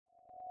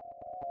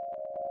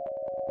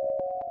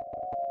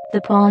The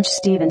Paunch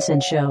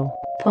Stevenson Show.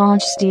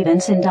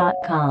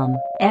 PaunchStevenson.com.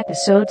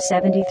 Episode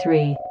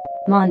 73.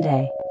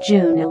 Monday,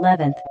 June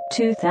 11th,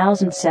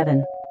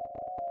 2007.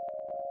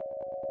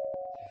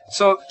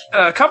 So,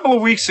 a couple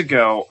of weeks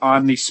ago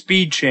on the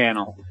Speed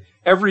Channel,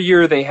 every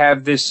year they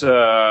have this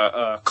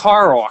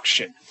car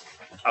auction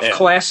of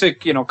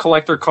classic,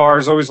 collector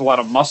cars, always a lot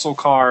of muscle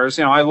cars.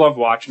 I love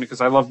watching it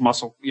because I love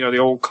muscle, the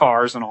old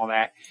cars and all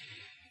that.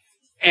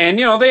 And,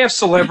 they have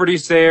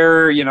celebrities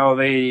there,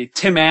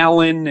 Tim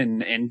Allen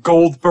and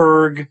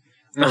Goldberg,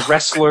 the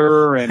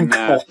wrestler, and...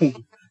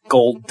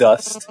 Gold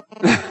Dust.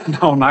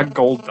 No, not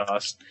Gold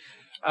Dust.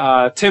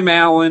 Tim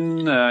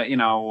Allen,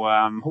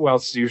 who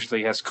else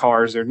usually has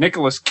cars there?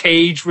 Nicolas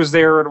Cage was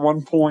there at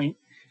one point.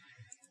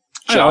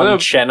 John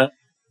Cena.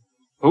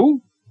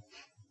 Who?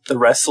 The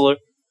wrestler.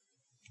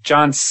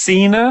 John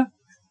Cena?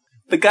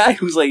 The guy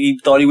who's he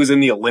thought he was in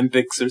the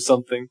Olympics or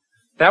something.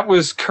 That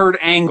was Kurt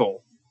Angle.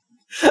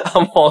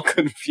 I'm all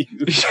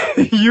confused.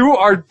 You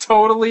are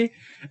totally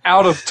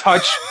out of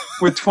touch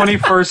with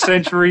 21st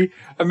century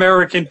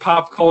American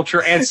pop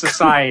culture and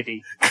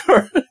society.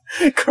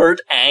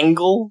 Kurt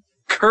Angle?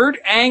 Kurt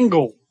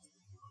Angle.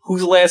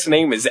 Whose last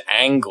name is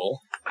Angle?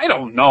 I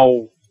don't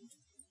know.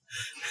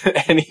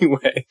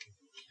 Anyway.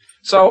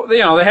 So, they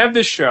have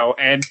this show,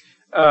 and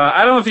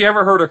I don't know if you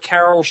ever heard of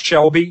Carroll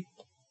Shelby.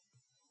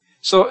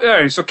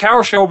 So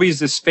Carroll Shelby is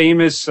this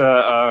famous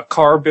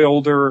car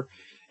builder,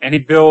 and he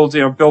build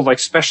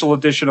special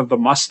edition of the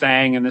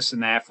Mustang and this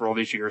and that for all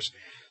these years.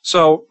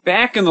 So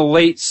back in the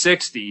late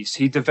 60s,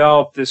 he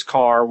developed this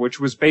car, which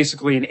was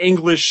basically an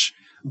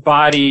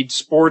English-bodied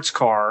sports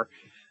car.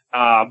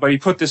 But he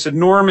put this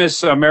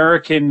enormous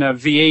American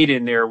V8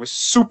 in there. It was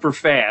super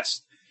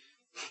fast.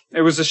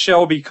 It was a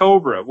Shelby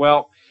Cobra.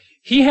 Well,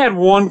 he had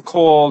one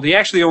he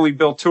actually only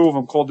built two of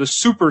them, called the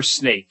Super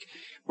Snake,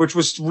 which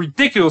was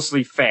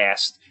ridiculously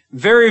fast,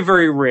 very,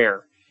 very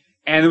rare.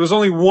 And there was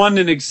only one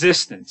in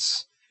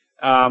existence,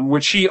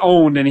 which he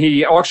owned, and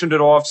he auctioned it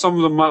off. A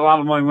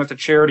lot of money went to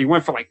charity. It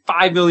went for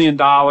 $5 million.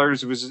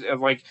 It was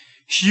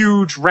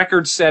huge,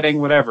 record-setting,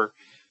 whatever.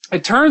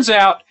 It turns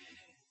out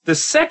the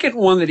second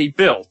one that he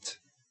built,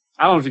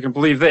 I don't know if you can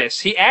believe this,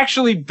 he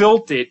actually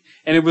built it,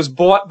 and it was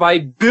bought by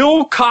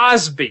Bill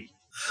Cosby.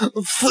 Theo!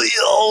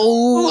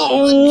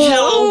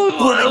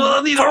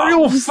 I need a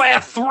real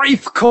fast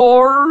race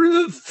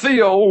car,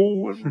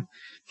 Theo.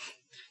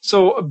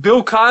 So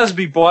Bill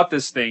Cosby bought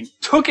this thing,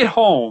 took it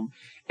home,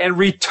 and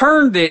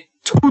returned it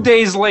 2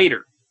 days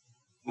later.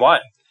 Why?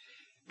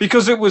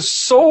 Because it was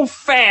so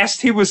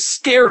fast, he was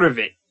scared of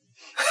it.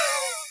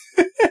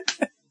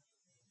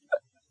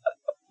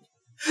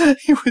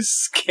 He was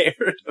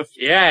scared of it?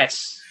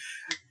 Yes.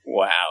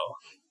 Wow.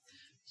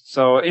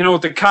 So,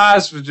 with the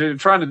Cosby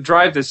trying to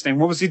drive this thing,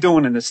 what was he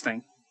doing in this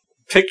thing?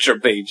 Picture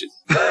pages.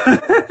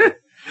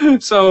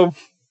 So,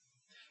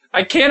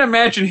 I can't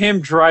imagine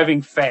him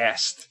driving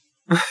fast.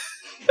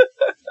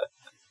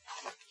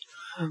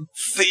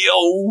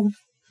 Theo.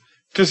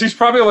 Because he's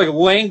probably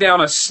laying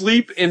down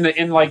asleep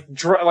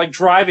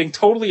driving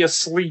totally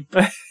asleep.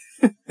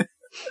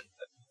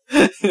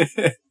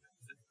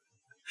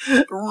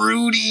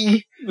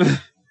 Rudy.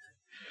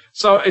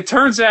 So it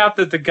turns out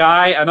that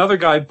another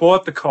guy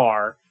bought the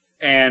car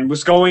and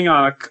was going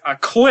on a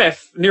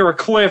cliff, near a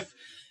cliff,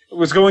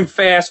 was going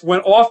fast,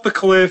 went off the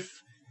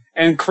cliff,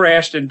 and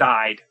crashed and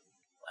died.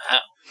 Wow.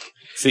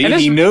 See,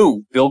 he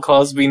knew. Bill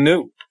Cosby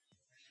knew.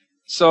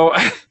 So,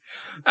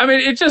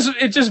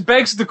 it just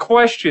begs the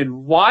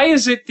question, why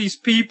is it these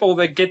people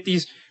that get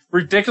these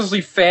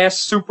ridiculously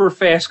fast, super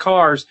fast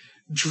cars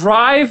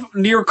drive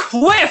near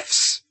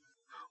cliffs?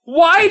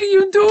 Why do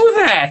you do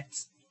that?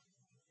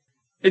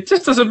 It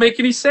just doesn't make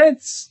any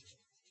sense.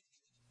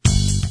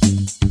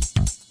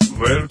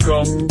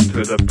 Welcome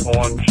to the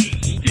Paunch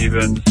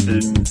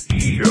Stevenson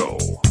Show.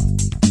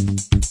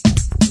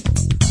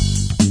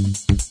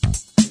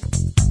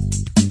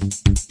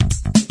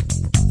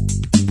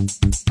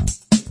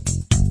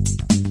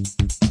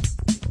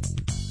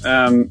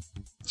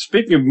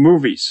 Speaking of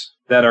movies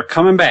that are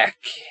coming back.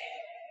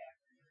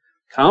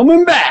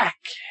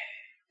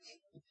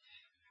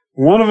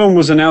 One of them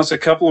was announced a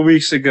couple of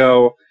weeks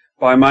ago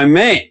by my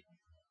man,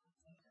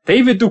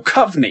 David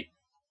Duchovny,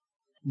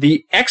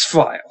 The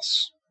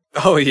X-Files.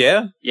 Oh,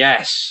 yeah?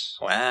 Yes.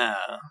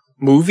 Wow.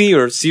 Movie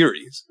or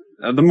series?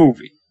 The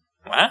movie.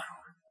 Wow.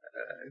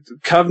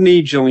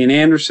 Duchovny, Gillian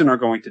Anderson are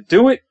going to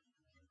do it.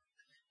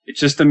 It's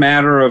just a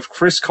matter of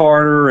Chris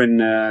Carter and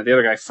the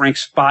other guy, Frank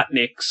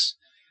Spotniks,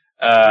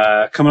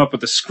 coming up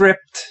with the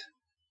script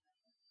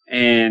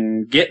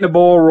and getting the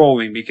ball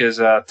rolling, because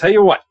I'll tell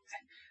you what,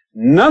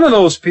 none of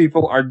those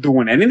people are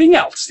doing anything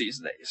else these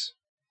days.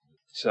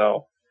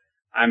 So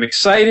I'm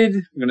excited.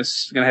 I'm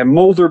gonna have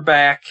Mulder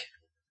back.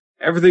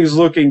 Everything's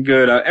looking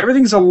good.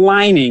 Everything's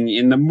aligning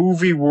in the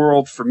movie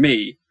world for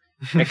me,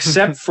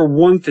 except for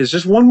one. There's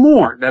just one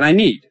more that I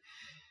need.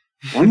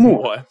 One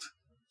more. What?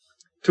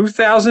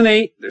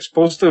 2008. They're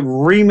supposed to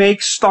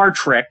remake Star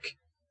Trek.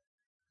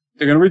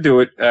 They're going to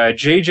redo it.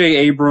 J.J.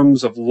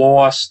 Abrams of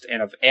Lost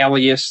and of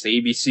Alias,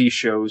 the ABC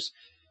shows,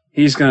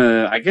 He's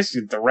gonna, I guess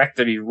he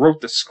directed, he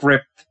wrote the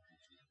script,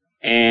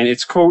 and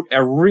it's, quote,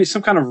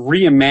 some kind of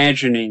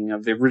reimagining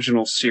of the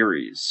original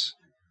series.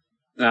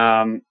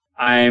 I'm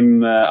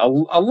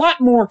a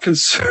lot more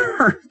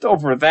concerned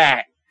over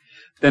that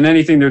than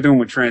anything they're doing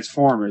with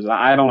Transformers.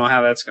 I don't know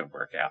how that's gonna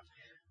work out.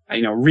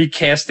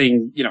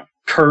 Recasting,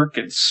 Kirk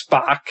and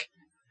Spock.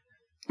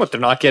 What,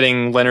 they're not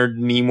getting Leonard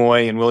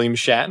Nimoy and William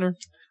Shatner?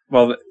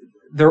 Well,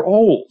 they're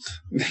old.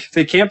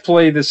 They can't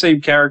play the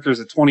same characters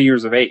at 20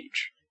 years of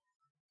age.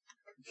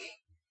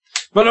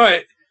 But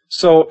anyway,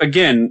 so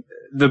again,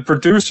 the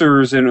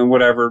producers and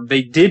whatever,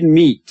 they did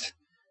meet,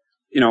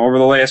 over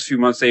the last few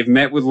months. They've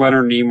met with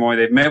Leonard Nimoy,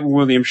 they've met with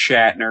William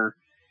Shatner,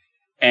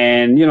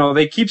 and,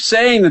 they keep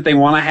saying that they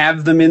want to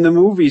have them in the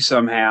movie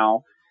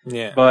somehow.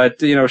 Yeah. But,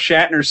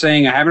 Shatner's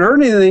saying, I haven't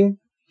heard anything.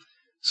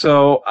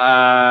 So,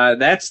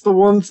 that's the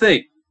one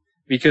thing.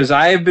 Because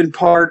I have been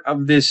part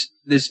of this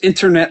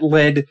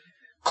internet-led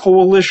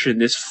coalition,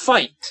 this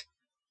fight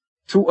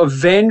to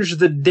avenge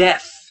the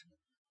death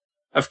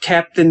of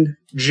Captain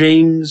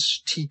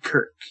James T.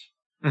 Kirk,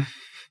 who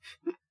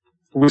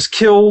was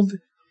killed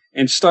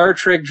in Star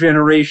Trek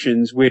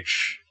Generations,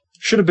 which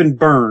should have been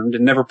burned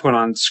and never put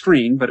on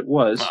screen, but it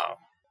was. Wow.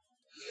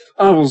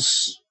 I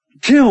was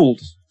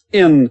killed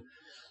in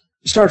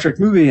Star Trek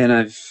movie, and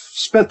I've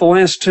spent the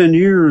last 10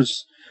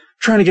 years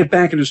trying to get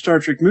back into Star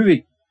Trek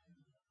movie.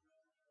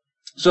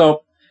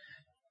 So,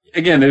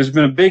 again, there's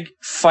been a big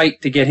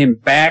fight to get him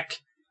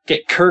back,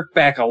 get Kirk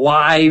back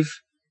alive.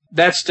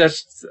 That's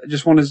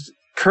just one of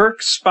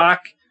Kirk, Spock.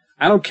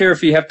 I don't care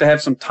if you have to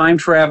have some time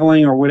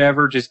traveling or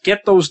whatever. Just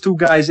get those two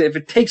guys. If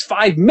it takes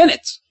 5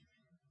 minutes,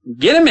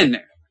 get them in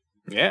there.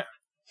 Yeah.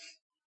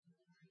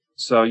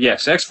 So,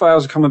 yes,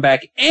 X-Files are coming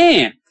back.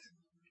 And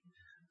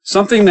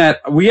something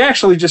that we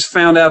actually just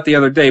found out the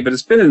other day, but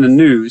it's been in the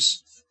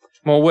news.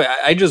 Well, wait,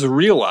 I just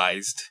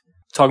realized,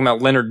 talking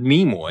about Leonard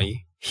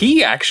Nimoy,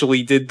 he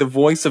actually did the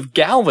voice of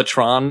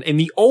Galvatron in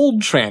the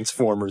old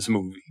Transformers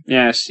movie.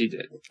 Yes, he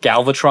did.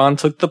 Galvatron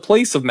took the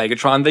place of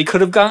Megatron. They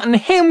could have gotten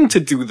him to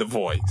do the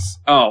voice.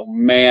 Oh,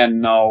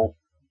 man, no.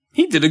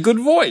 He did a good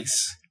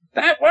voice.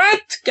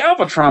 What?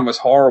 Galvatron was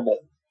horrible.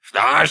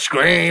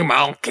 Starscream,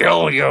 I'll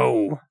kill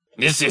you.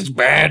 This is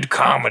bad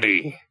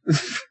comedy.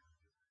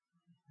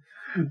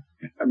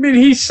 I mean,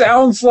 he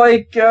sounds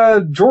like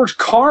George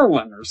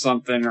Carlin or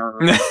something. Or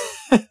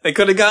They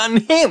could have gotten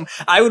him.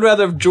 I would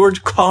rather have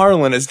George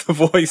Carlin as the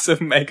voice of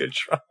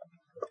Megatron.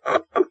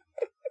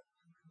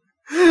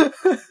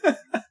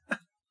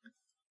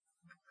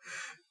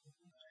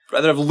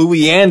 Rather have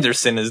Louis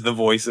Anderson as the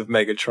voice of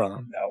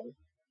Megatron. No.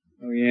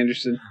 Louis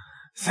Anderson.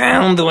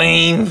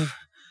 Soundwave,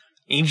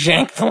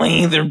 eject the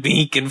laser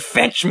beak and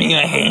fetch me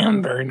a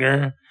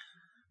hamburger.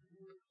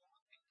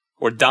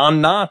 Or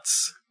Don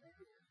Knotts.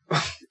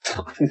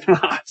 Don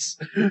Knotts.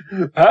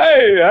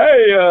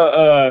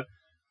 Hey,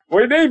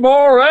 we need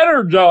more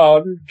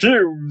energon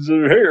cubes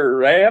in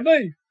here,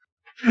 Andy.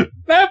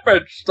 Nip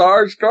it,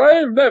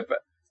 Starscream, nip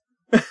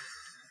it.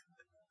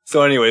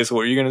 So anyways, what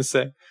were you going to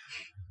say?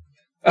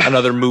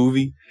 Another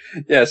movie?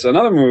 Yes,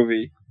 another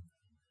movie.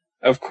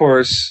 Of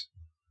course,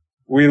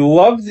 we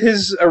loved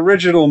his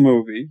original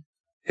movie.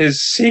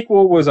 His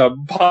sequel was a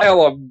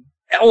pile of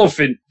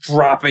elephant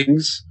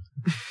droppings.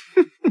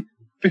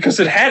 Because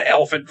it had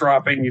elephant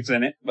droppings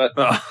in it. But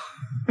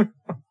and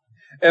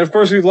of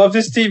course, we loved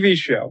his TV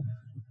show.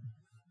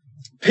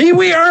 Pee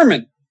Wee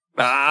Herman.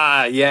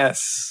 Ah,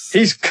 yes.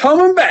 He's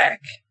coming back.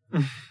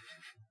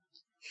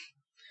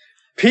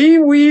 Pee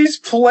Wee's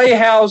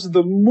Playhouse,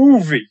 the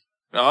movie.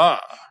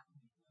 Ah.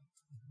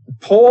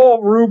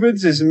 Paul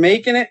Rubens is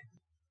making it.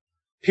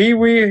 Pee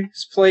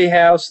Wee's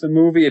Playhouse, the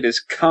movie. It is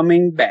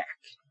coming back.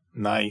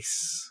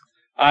 Nice.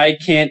 I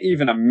can't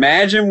even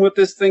imagine what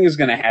this thing is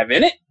going to have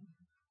in it.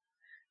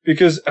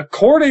 Because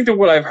according to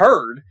what I've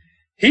heard,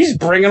 he's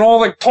bringing all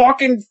the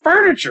talking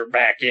furniture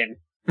back in.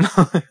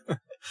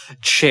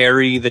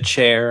 Cherry the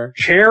chair.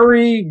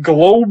 Cherry,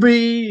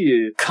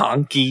 Globy.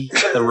 Conky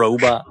the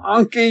robot.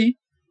 Conky.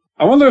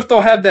 I wonder if they'll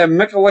have that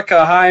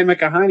Mickalika High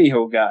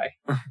Mickahiny-Ho guy.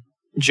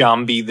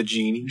 Jambi the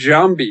genie.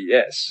 Jambi,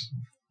 yes.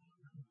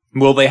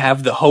 Will they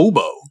have the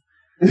hobo?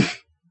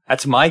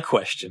 That's my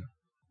question.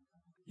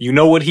 You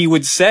know what he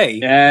would say.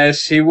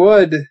 Yes, he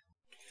would.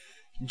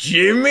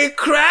 Jimmy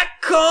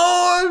Crack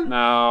Corn.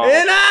 No.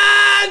 And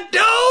I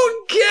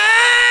don't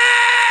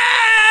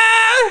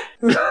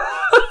care.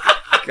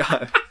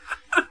 God.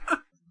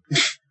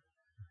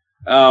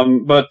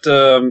 But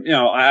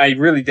I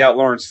really doubt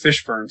Lawrence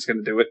Fishburne's going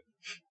to do it.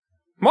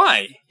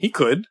 Why? He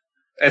could.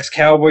 As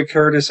Cowboy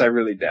Curtis, I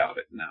really doubt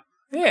it, no.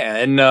 Yeah,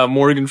 and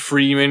Morgan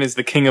Freeman is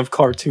the king of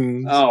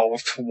cartoons. Oh,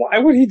 why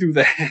would he do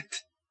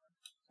that?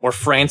 Or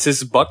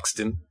Francis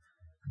Buxton.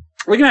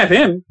 We can have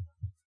him.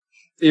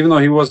 Even though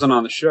he wasn't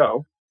on the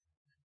show.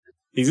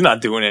 He's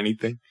not doing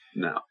anything.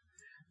 No.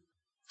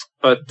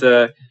 But,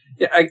 I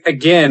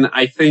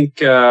think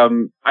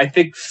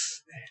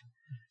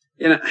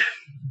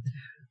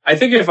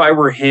if I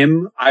were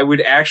him, I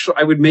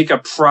would make a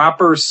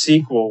proper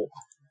sequel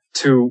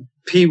to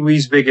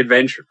Pee-wee's Big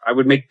Adventure. I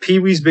would make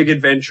Pee-wee's Big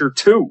Adventure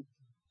 2.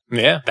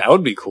 Yeah, that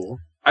would be cool.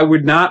 I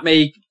would not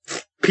make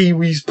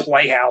Pee-wee's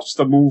Playhouse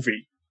the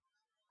movie.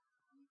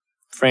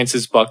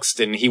 Francis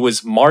Buxton, he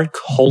was Mark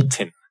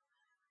Holton.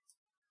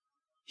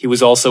 He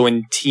was also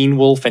in Teen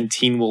Wolf and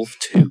Teen Wolf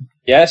 2.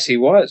 Yes, he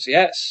was,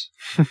 yes.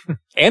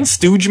 And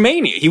Stooge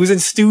Mania. He was in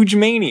Stooge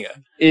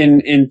Mania.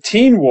 In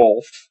Teen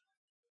Wolf,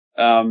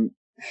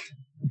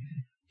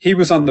 he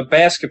was on the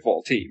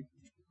basketball team.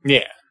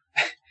 Yeah.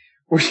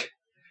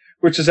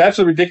 Which is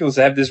absolutely ridiculous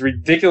to have this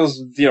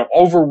ridiculous,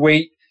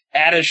 overweight,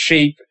 out of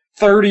shape,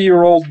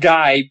 30-year-old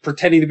guy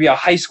pretending to be a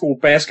high school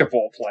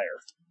basketball player.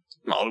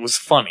 Well, it was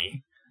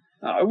funny.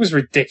 It was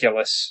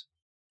ridiculous.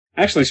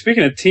 Actually,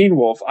 speaking of Teen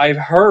Wolf, I've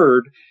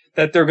heard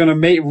that they're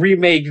going to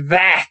remake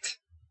that.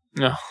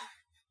 No.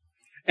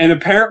 And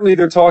apparently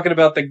they're talking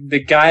about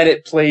the guy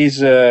that plays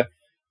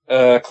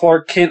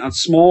Clark Kent on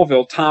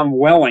Smallville, Tom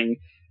Welling,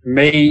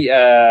 may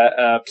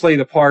play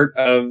the part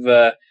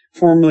of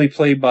formerly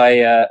played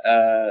by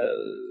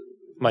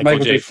Michael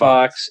J.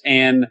 Fox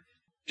and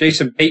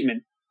Jason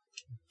Bateman.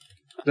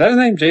 Is that his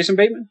name, Jason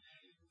Bateman?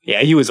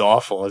 Yeah, he was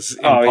awful in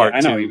part 2. I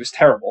know, he was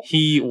terrible.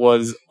 He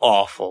was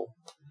awful.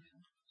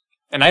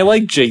 And I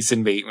like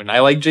Jason Bateman.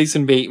 I like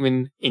Jason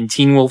Bateman in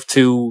Teen Wolf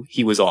 2.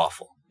 He was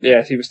awful.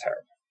 Yeah, he was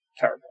terrible.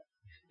 Terrible.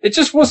 It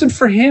just wasn't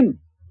for him.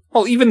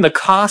 Well, even the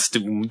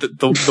costume,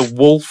 the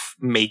wolf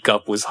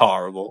makeup was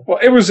horrible. Well,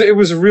 it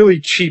was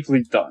really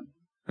cheaply done.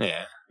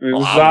 Yeah. It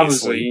was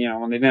obviously,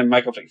 when they didn't have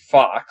Michael J.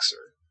 Fox.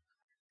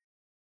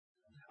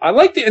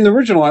 In the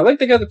original, I like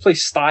the guy that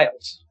plays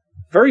Styles.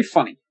 Very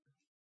funny.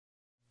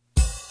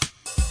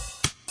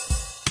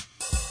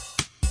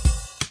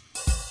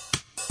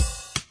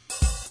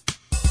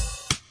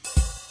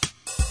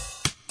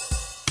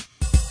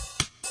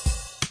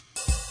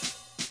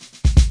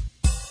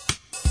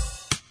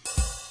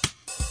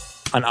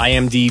 On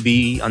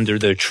IMDb, under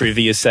the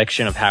trivia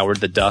section of Howard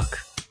the Duck,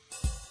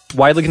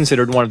 widely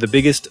considered one of the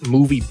biggest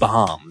movie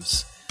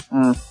bombs.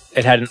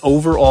 It had an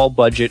overall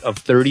budget of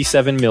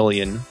 $37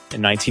 million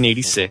in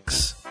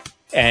 1986,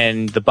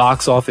 and the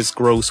box office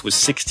gross was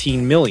 $16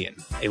 million,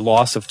 a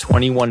loss of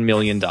 $21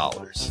 million.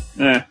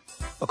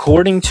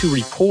 According to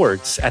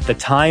reports, at the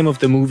time of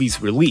the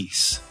movie's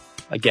release,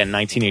 again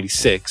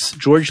 1986,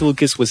 George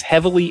Lucas was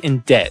heavily in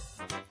debt,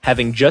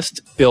 having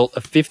just built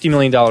a $50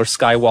 million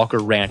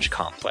Skywalker Ranch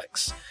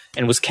complex,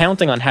 and was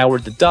counting on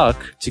Howard the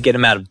Duck to get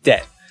him out of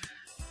debt.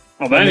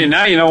 Well, then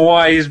now you know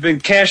why he's been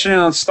cashing in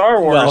on Star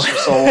Wars for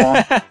so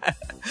long.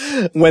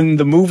 When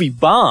the movie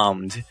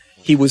bombed,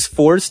 he was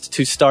forced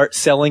to start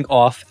selling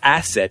off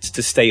assets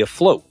to stay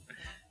afloat.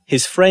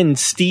 His friend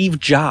Steve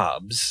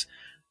Jobs,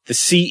 the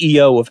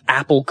CEO of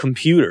Apple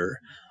Computer,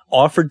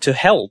 offered to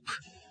help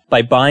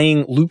by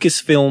buying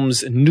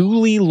Lucasfilm's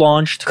newly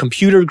launched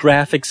computer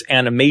graphics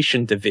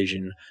animation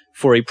division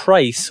for a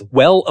price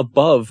well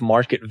above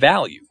market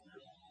value.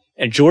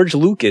 And George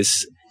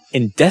Lucas,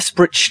 in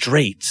desperate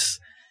straits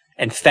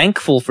and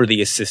thankful for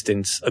the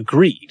assistance,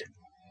 agreed.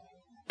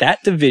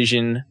 That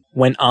division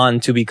went on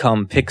to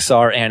become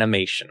Pixar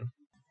Animation.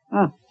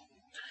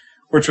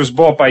 Which was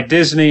bought by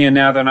Disney, and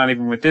now they're not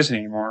even with Disney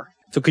anymore.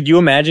 So could you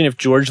imagine if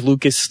George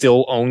Lucas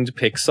still owned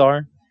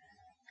Pixar?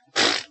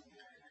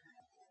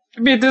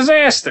 It'd be a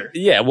disaster.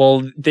 Yeah,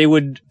 well, they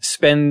would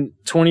spend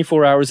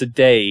 24 hours a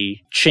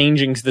day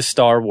changing the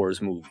Star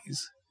Wars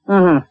movies.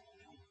 Mm-hmm.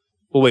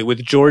 Well, wait,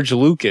 with George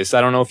Lucas,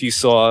 I don't know if you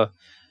saw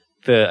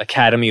the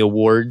Academy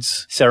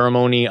Awards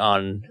ceremony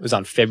it was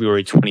on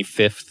February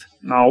 25th.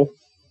 No.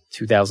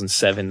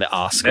 2007, the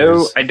Oscars.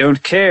 No, I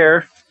don't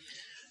care.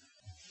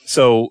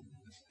 So,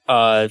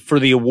 for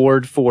the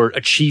award for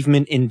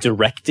achievement in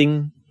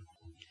directing,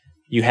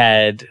 you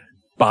had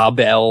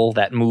Babel,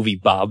 that movie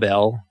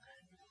Babel.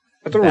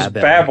 I thought it was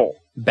Babel.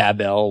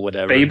 Babel,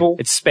 whatever. Babel?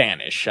 It's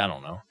Spanish. I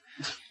don't know.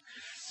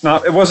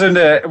 No, it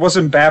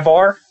wasn't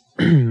Babar?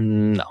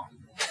 No.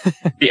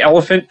 The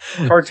elephant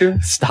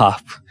cartoon?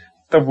 Stop.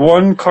 The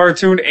one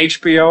cartoon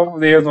HBO,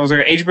 there was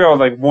like HBO,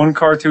 like one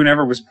cartoon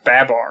ever was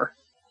Babar.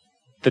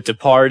 The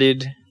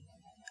Departed,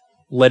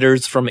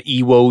 Letters from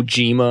Iwo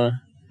Jima,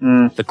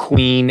 The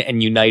Queen,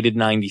 and United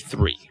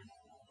 93.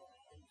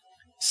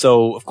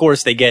 So, of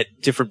course, they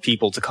get different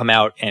people to come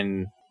out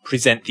and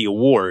present the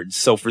awards.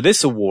 So for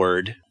this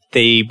award,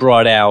 they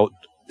brought out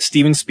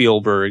Steven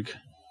Spielberg,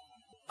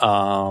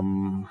 why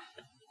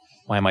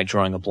am I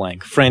drawing a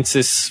blank?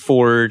 Francis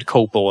Ford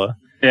Coppola.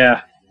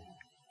 Yeah.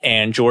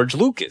 And George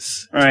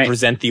Lucas to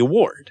present the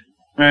award.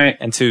 Right.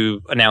 And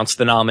to announce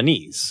the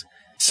nominees.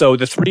 So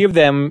the three of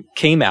them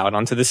came out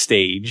onto the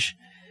stage,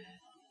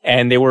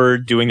 and they were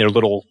doing their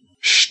little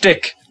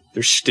shtick.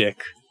 Their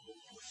shtick.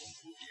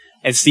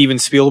 And Steven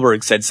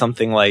Spielberg said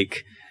something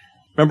like,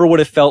 "Remember what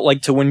it felt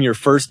like to win your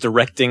first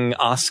directing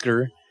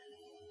Oscar?"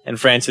 And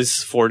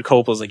Francis Ford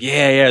Coppola's like,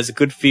 yeah, it's a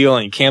good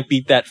feeling. You can't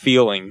beat that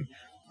feeling.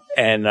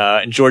 And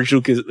George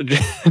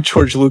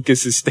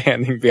Lucas is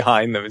standing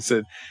behind them and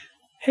said,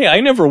 "Hey,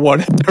 I never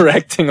won a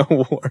directing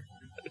award."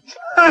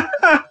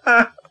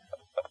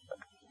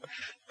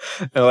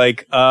 They're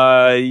like,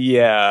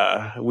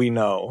 yeah, we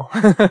know.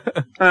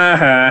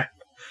 Uh-huh.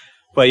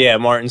 But yeah,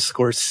 Martin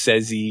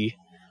Scorsese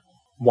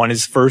Won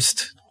his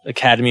first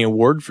Academy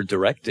Award for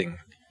directing.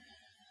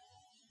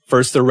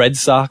 First the Red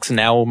Sox,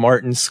 now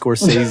Martin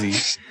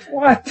Scorsese.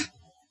 What?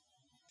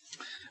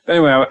 But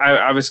anyway,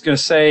 I was going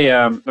to say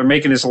they're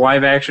making this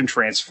live-action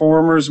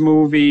Transformers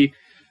movie.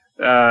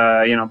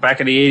 Back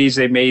in the 80s,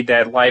 they made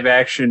that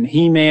live-action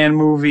He-Man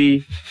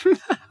movie.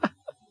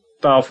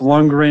 Dolph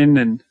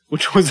Lundgren.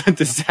 Which was a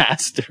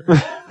disaster.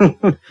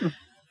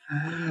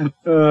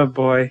 Oh,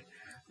 boy.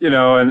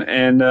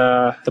 And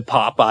the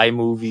Popeye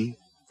movie.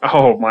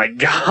 Oh, my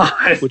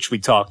God. Which we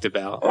talked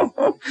about.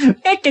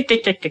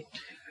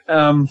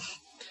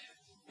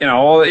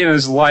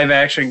 This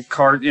live-action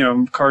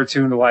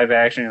cartoon to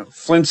live-action,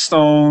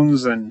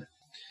 Flintstones, and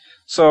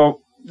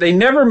so they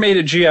never made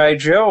a G.I.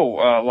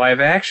 Joe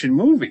live-action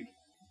movie,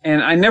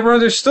 and I never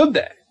understood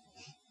that.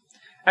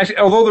 Actually,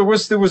 although there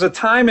was a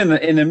time in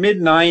the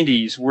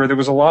mid-90s where there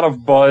was a lot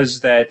of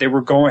buzz that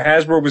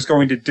Hasbro was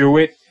going to do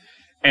it,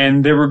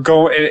 and they were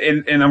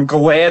going, and I'm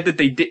glad that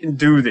they didn't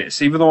do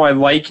this, even though I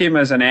like him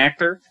as an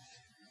actor.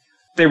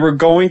 They were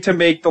going to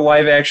make the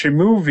live-action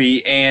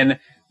movie, and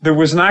there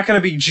was not going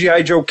to be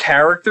G.I. Joe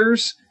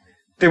characters.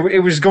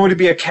 It was going to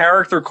be a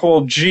character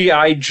called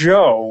G.I.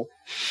 Joe,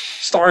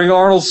 starring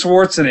Arnold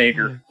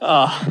Schwarzenegger.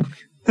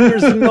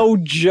 There's no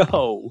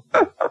Joe.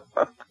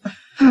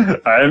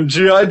 I'm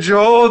G.I.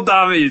 Joe,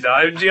 David.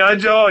 I'm G.I.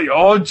 Joe.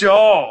 You're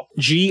Joe.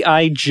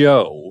 G.I.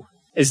 Joe,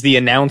 as the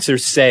announcer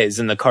says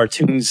in the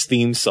cartoon's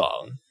theme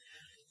song.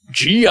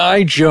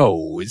 G.I.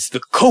 Joe is the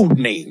code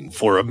name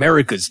for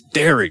America's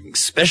daring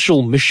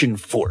Special Mission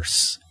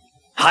Force.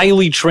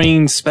 Highly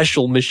trained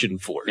Special Mission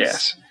Force.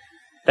 Yes.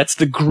 That's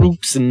the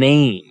group's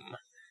name.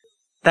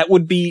 That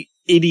would be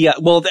idiot.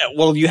 Well,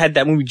 you had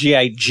that movie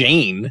G.I.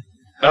 Jane.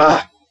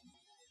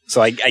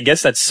 So I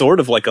guess that's sort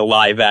of like a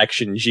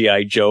live-action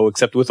G.I. Joe,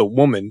 except with a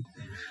woman.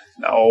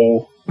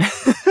 No.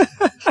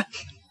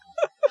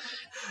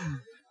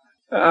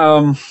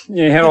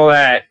 You had all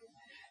that.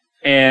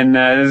 And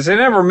they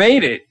never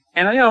made it.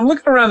 And I'm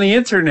looking around the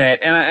internet,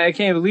 and I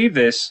can't believe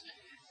this.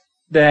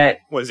 That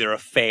was there a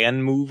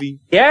fan movie?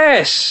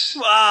 Yes.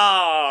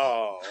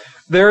 Wow.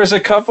 There is a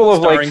couple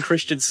of starring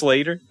Christian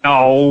Slater.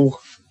 No.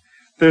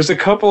 There's a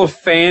couple of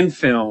fan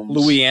films.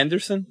 Louis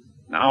Anderson.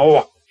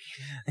 No.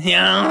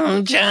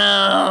 Young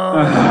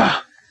Joe.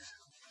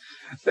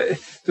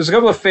 There's a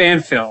couple of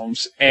fan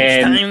films,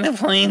 and it's time to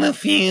play the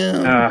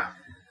feud.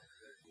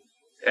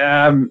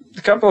 A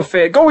couple of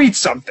go eat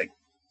something.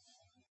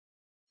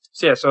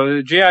 So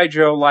the G.I.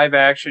 Joe live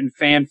action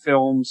fan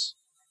films,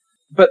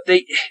 but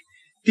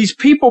these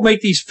people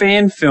make these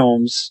fan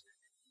films,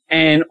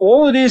 and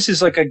all it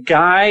is like a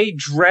guy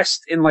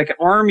dressed in like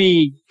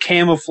army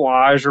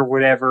camouflage or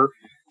whatever,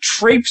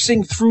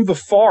 traipsing through the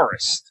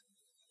forest,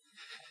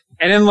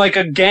 and then like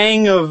a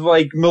gang of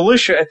like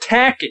militia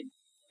attacking,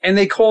 and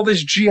they call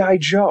this G.I.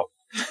 Joe.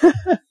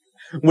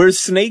 Where's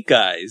Snake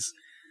Eyes?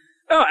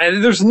 Oh,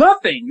 and there's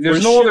nothing.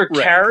 There's no other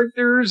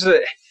characters.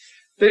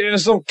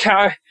 There's no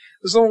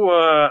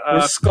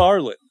Where's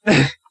Scarlet?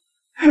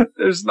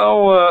 There's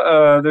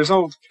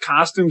no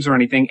costumes or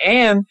anything,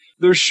 and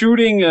they're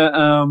shooting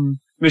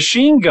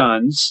machine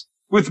guns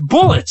with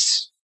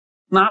bullets,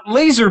 not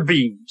laser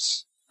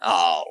beams.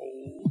 Oh.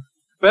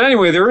 But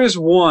anyway, there is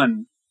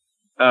one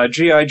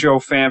G.I. Joe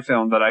fan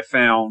film that I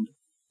found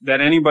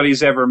that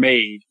anybody's ever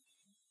made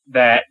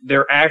that they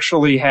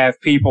actually have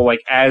people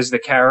like as the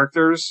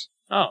characters.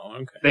 Oh,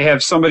 okay. They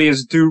have somebody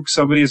as Duke,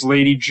 somebody as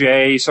Lady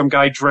J, some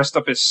guy dressed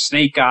up as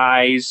Snake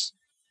Eyes.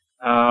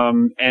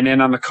 And then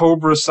on the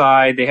Cobra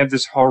side, they have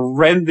this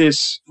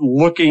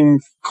horrendous-looking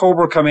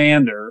Cobra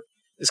Commander.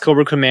 Is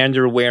Cobra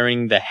Commander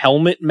wearing the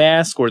helmet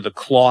mask or the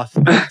cloth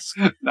mask?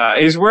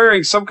 He's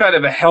wearing some kind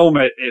of a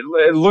helmet.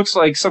 It looks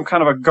like some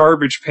kind of a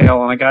garbage pail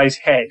on a guy's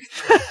head.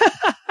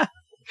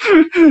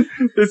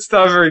 It's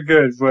not very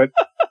good, but...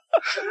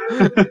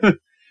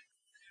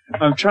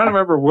 I'm trying to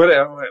remember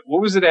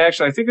what was it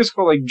actually. I think it's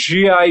called like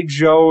G.I.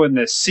 Joe and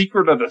the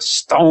Secret of the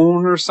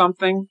Stone or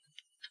something.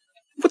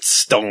 What's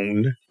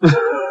Stone?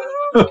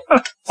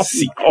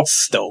 Secret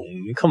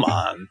Stone. Come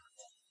on.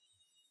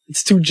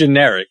 It's too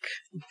generic.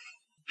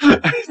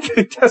 I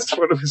think that's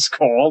what it was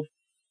called.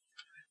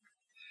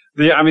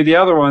 The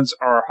other ones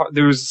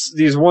there was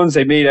these ones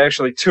they made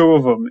actually two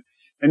of them,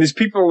 and these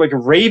people are like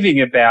raving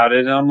about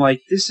it, and I'm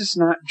like, this is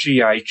not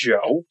G.I.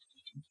 Joe.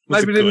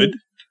 Was it good?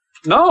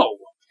 No.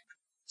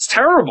 It's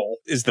terrible.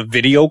 Is the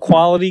video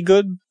quality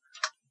good?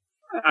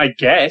 I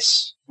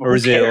guess. Or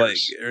is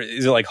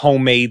it like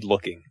homemade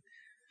looking?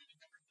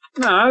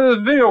 No,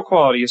 the video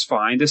quality is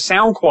fine. The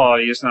sound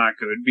quality is not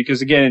good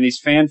because, again, in these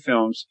fan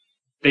films,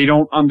 they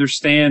don't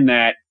understand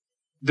that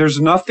there's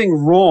nothing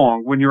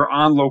wrong when you're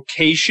on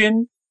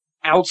location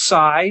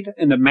outside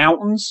in the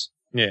mountains.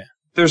 Yeah.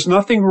 There's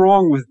nothing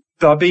wrong with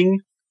dubbing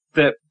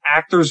the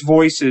actors'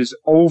 voices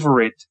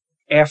over it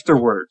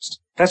afterwards.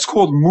 That's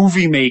called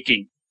movie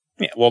making.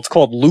 Yeah, well, it's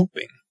called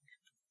looping.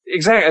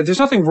 Exactly. There's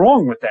nothing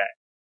wrong with that.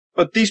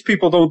 But these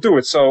people don't do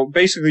it. So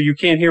basically you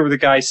can't hear what the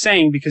guy's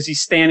saying because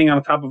he's standing on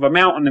the top of a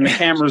mountain and the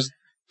camera's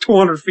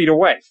 200 feet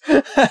away.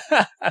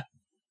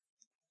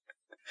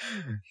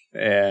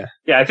 Yeah.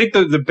 Yeah, I think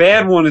the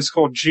bad one is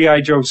called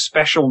G.I. Joe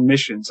Special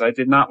Missions. I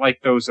did not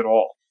like those at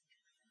all.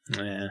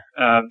 Yeah.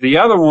 The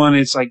other one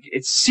is like,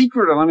 it's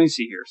Secret of, let me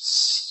see here.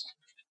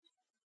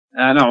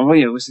 No,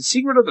 wait, it was the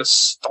Secret of the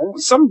Stone,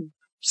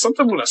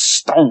 something with a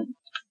stone.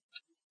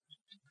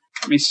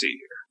 Let me see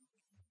here.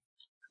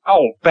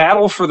 Oh,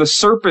 Battle for the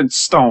Serpent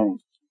Stone.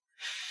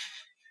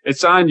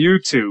 It's on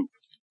YouTube.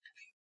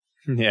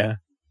 Yeah.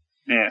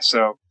 Yeah,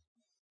 so,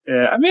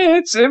 yeah, I mean,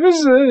 it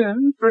was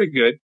pretty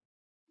good.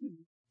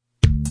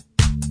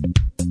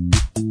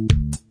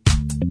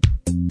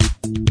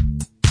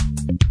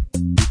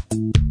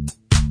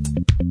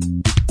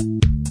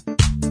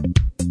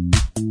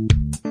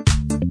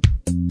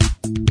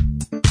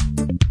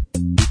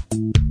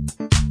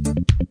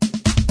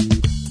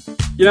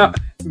 You know,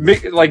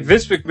 like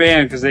Vince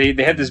McMahon, because they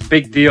had this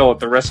big deal at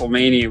the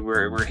WrestleMania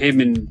where him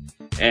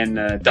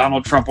and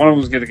Donald Trump, one of them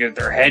was going to get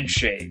their head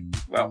shaved.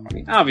 Well, I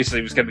mean, obviously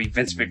it was going to be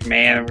Vince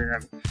McMahon, and we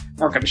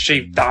weren't going to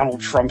shave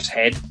Donald Trump's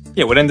head.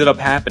 Yeah, what ended up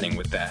happening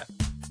with that?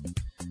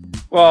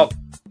 Well,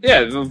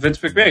 yeah, Vince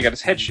McMahon got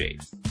his head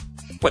shaved.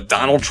 What,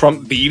 Donald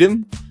Trump beat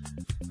him?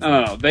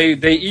 No. They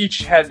each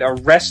had a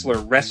wrestler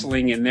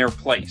wrestling in their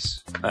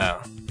place.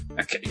 Oh.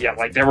 Okay, yeah,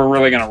 like they were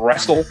really going to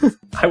wrestle.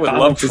 I would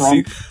love to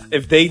see.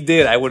 If they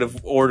did, I would have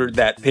ordered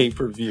that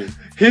pay-per-view.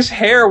 His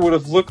hair would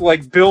have looked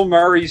like Bill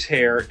Murray's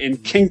hair in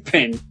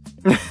Kingpin,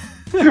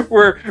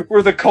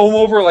 where the comb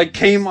over like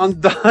came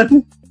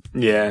undone.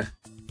 Yeah.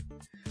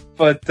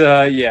 But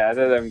yeah,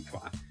 I mean,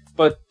 come on.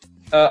 But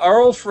our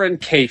old friend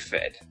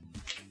K-Fed,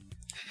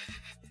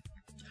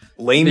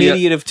 Lame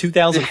Idiot of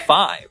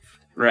 2005,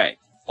 right?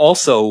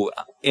 Also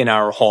in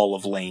our Hall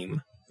of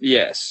Lame.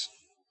 Yes.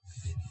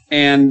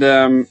 And,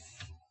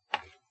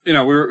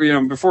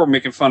 before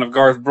making fun of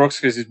Garth Brooks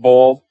because he's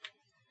bald,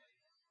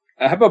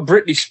 how about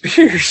Britney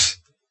Spears?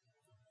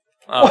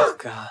 Oh,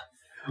 God.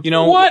 You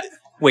know, what?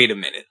 Wait a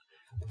minute.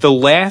 The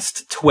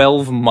last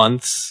 12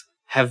 months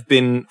have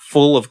been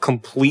full of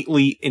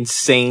completely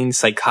insane,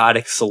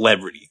 psychotic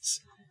celebrities.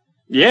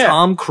 Yeah.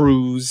 Tom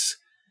Cruise,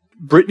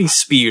 Britney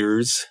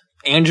Spears,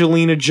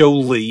 Angelina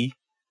Jolie,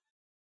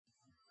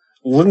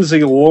 Lindsay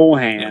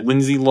Lohan.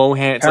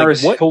 It's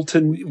Paris like,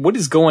 Hilton. What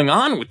is going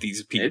on with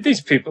these people?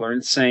 These people are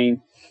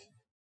insane.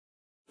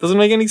 Doesn't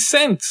make any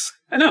sense.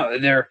 I know.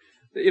 They're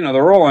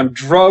all on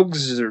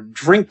drugs. They're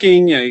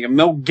drinking. You got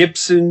Mel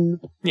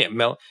Gibson. Yeah,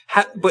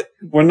 but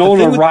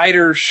Winona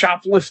Ryder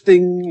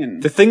shoplifting.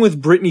 And the thing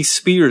with Britney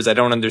Spears, I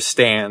don't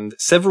understand.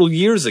 Several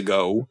years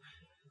ago,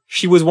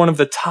 she was one of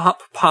the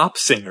top pop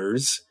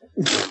singers.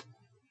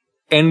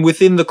 And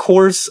within the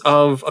course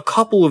of a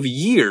couple of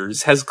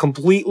years has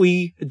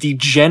completely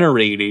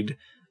degenerated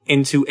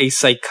into a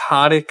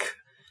psychotic,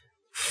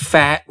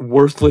 fat,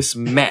 worthless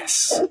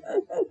mess.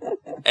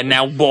 And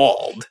now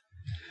bald.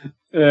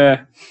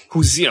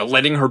 Who's,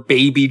 letting her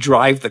baby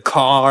drive the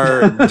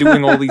car and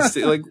doing all these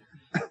things. Like,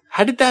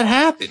 how did that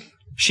happen?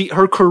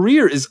 Her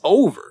career is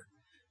over.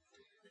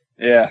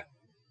 Yeah.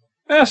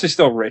 Well, she's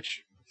still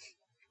rich.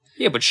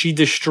 Yeah, but she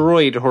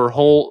destroyed her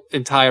whole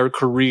entire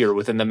career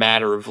within the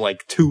matter of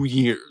 2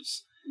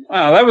 years.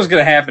 Well, that was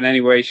going to happen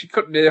anyway. She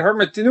couldn't. Her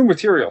new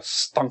material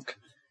stunk.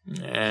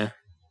 Yeah.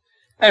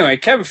 Anyway,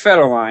 Kevin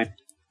Federline.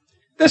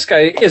 This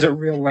guy is a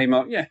real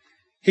lame-o. Yeah.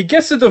 He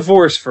gets a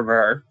divorce from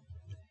her,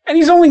 and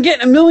he's only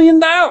getting $1 million.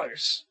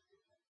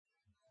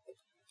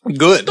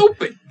 Good.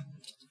 Stupid.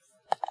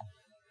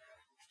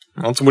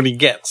 That's what he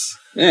gets.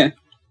 Yeah.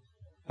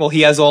 Well,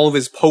 he has all of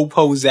his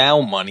Popo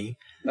Zao money.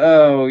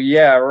 Oh,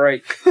 yeah,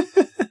 right.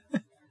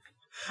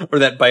 Or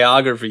that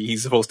biography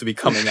he's supposed to be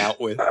coming out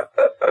with.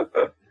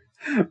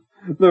 It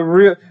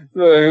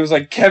was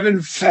like Kevin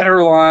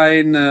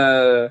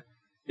Federline,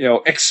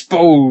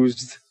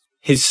 exposed.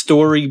 His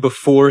story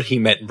before he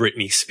met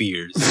Britney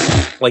Spears.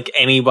 Like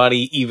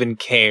anybody even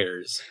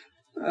cares.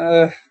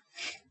 Yeah,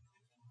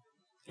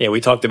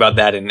 we talked about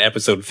that in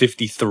episode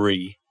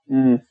 53.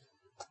 Mm.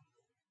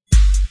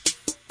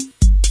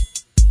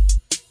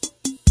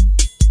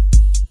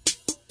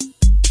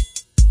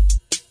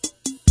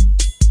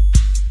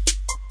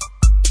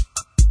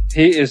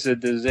 He is a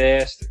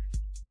disaster.